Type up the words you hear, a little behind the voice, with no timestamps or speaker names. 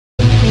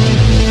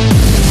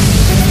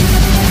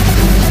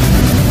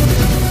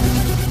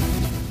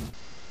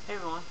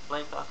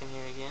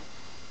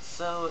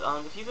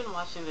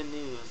watching the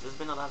news, there's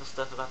been a lot of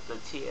stuff about the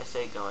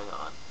TSA going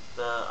on.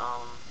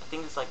 I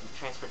think it's like the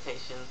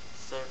Transportation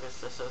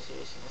Service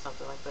Association or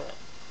something like that.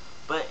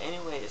 But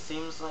anyway, it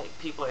seems like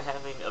people are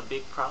having a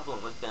big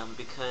problem with them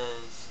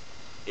because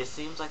it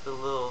seems like the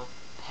little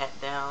pat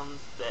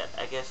downs that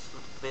I guess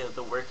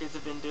the workers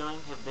have been doing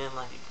have been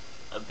like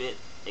a bit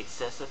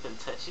excessive and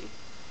touchy.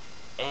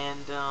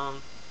 And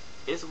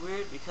it's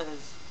weird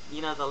because,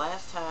 you know, the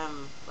last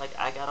time like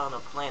I got on a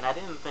plane, I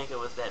didn't think it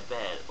was that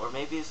bad. Or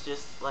maybe it's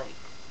just like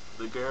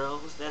the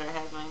girls that are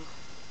having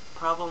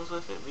problems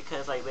with it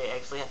because like they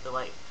actually have to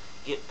like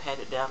get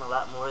patted down a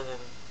lot more than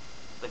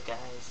the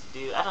guys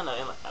do. I don't know,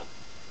 and,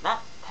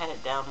 not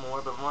patted down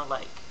more, but more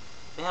like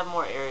they have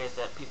more areas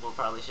that people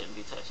probably shouldn't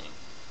be touching.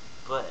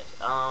 But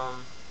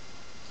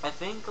I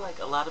think like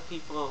a lot of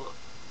people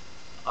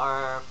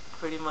are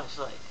pretty much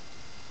like,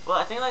 well,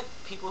 I think like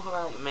people who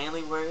are like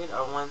mainly worried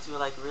are ones who are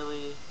like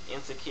really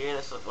insecure.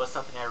 That's what was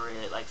something I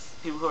read. Like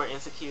people who are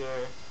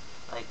insecure,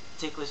 like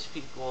ticklish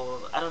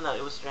people. I don't know.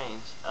 It was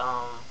strange.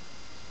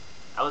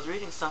 I was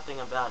reading something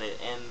about it,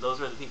 and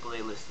those were the people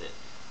they listed.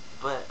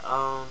 But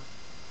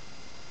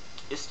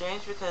it's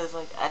strange because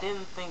like I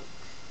didn't think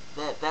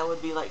that that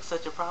would be like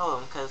such a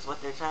problem because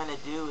what they're trying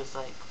to do is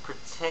like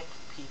protect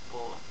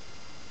people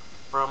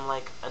from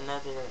like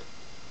another,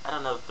 I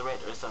don't know, threat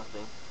or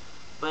something.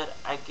 But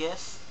I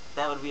guess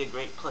that would be a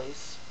great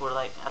place for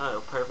like, I don't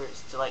know,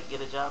 perverts to like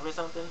get a job or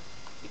something,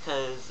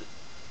 because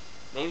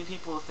maybe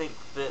people think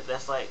that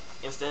that's like,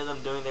 instead of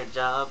them doing their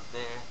job,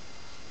 they're,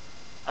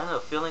 I don't know,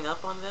 filling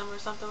up on them or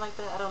something like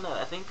that. I don't know.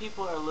 I think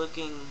people are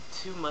looking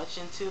too much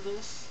into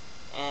this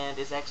and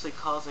it's actually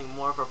causing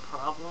more of a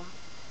problem.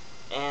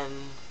 And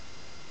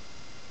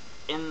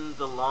in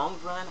the long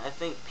run, I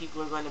think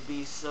people are going to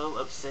be so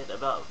upset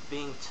about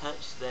being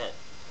touched that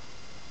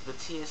the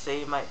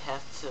TSA might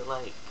have to,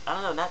 like, I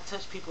don't know, not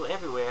touch people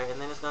everywhere, and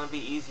then it's going to be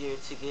easier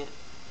to get,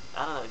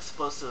 I don't know,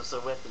 explosives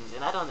or weapons,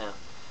 and I don't know.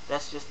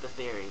 That's just the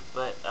theory.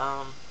 But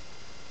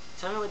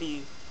tell me what do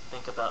you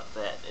think about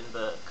that in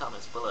the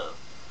comments below.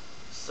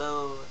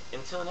 So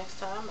until next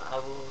time, I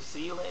will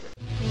see you later.